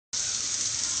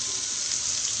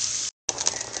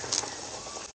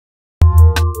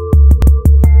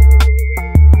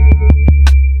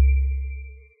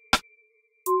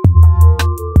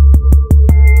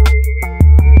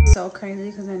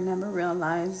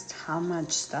realized how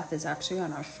much stuff is actually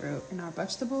on our fruit and our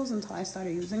vegetables until I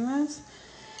started using this.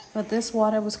 But this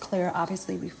water was clear,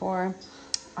 obviously, before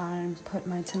I put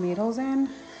my tomatoes in.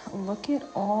 Look at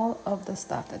all of the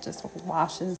stuff that just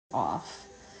washes off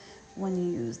when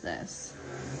you use this.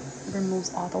 It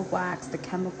removes all the wax, the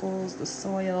chemicals, the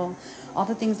soil, all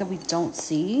the things that we don't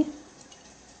see.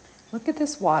 Look at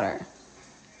this water.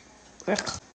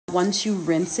 Ugh. Once you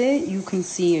rinse it, you can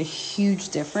see a huge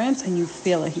difference, and you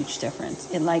feel a huge difference.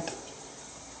 It like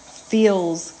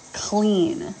feels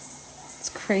clean. It's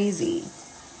crazy.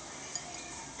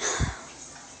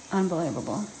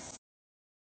 Unbelievable.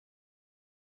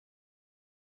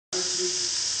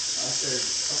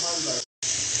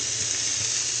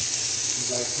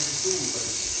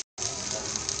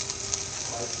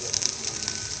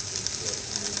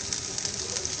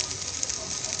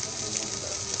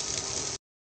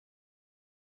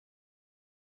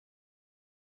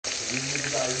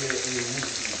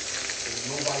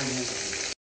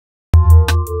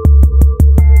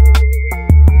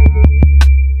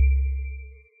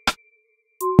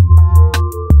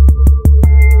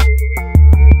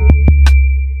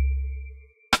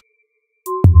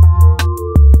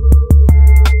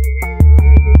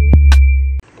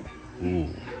 Ooh,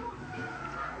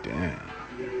 damn.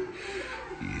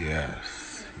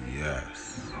 Yes,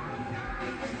 yes.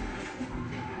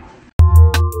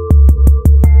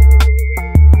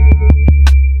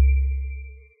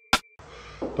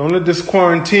 Don't let this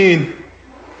quarantine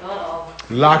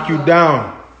lock you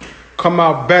down. Come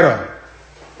out better.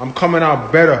 I'm coming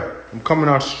out better. I'm coming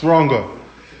out stronger.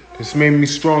 This made me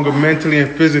stronger mentally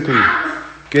and physically.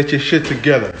 Get your shit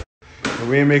together. And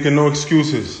we ain't making no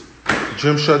excuses.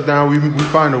 Gym shut down, we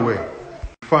find a way.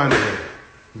 Find a way.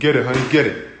 Get it, honey, get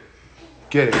it.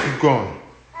 Get it, keep going.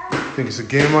 Think it's a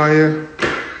game out here?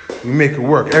 We make it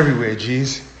work everywhere,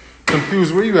 G's.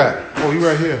 Confused, where you at? Oh, you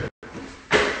right here.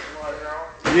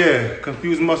 Yeah,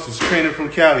 Confused Muscles, training from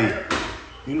Cali.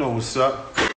 You know what's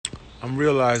up. I'm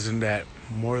realizing that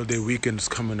Memorial Day weekend is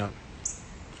coming up.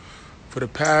 For the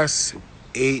past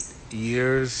 8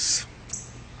 years,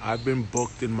 I've been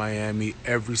booked in Miami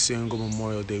every single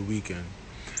Memorial Day weekend.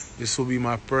 This will be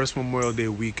my first Memorial Day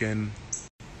weekend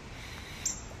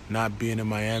not being in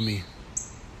Miami.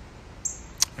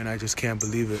 And I just can't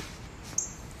believe it.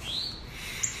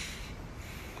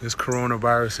 This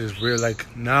coronavirus is real. Like,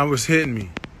 now it's hitting me.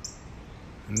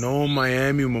 No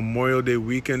Miami Memorial Day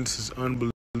weekends is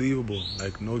unbelievable.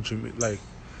 Like, no gym, like,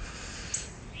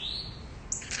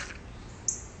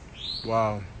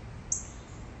 wow.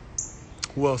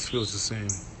 Who else feels the same?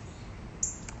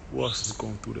 Who else is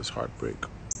going through this heartbreak?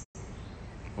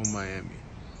 Oh, Miami.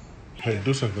 Hey,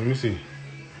 do something. Let me see.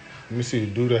 Let me see.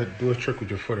 Do a trick with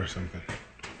your foot or something.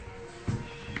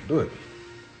 Do it.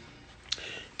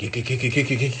 Kick it. Kick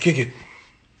it.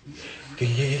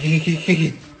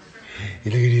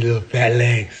 You look at these little fat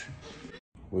legs.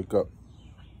 Wake up.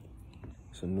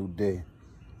 It's a new day.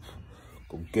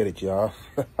 Go get it, y'all.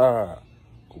 Go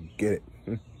get it.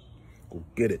 Go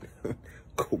get it.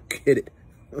 Go get it.